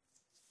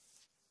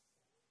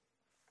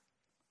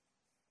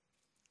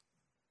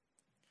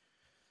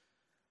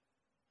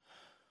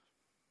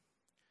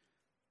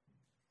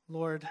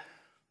 Lord,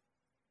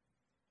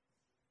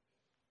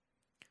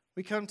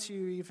 we come to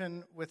you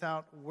even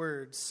without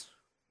words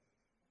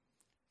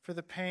for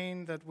the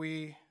pain that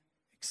we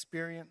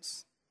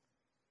experience,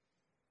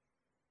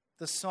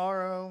 the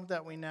sorrow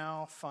that we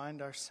now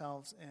find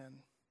ourselves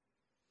in.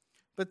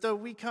 But though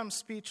we come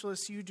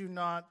speechless, you do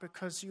not,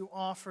 because you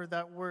offer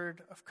that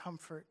word of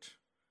comfort,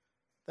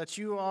 that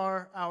you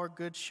are our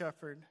good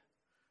shepherd,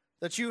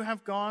 that you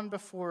have gone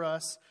before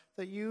us,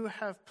 that you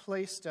have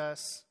placed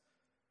us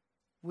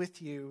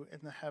with you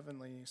in the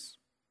heavenlies.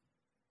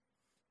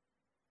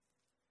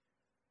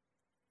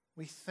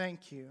 we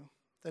thank you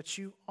that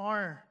you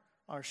are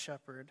our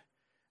shepherd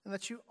and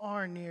that you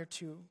are near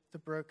to the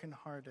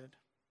brokenhearted.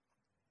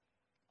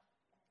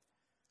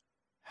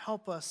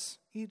 Help us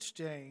each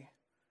day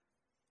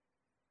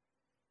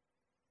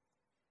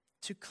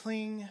to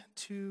cling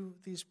to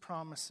these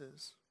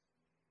promises,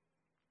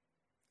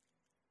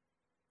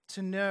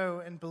 to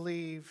know and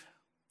believe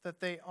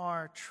that they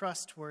are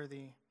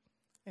trustworthy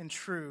and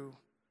true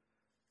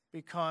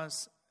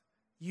because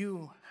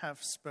you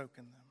have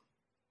spoken them.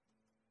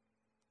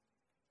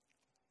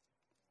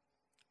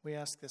 We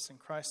ask this in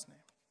Christ's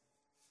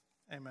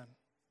name. Amen.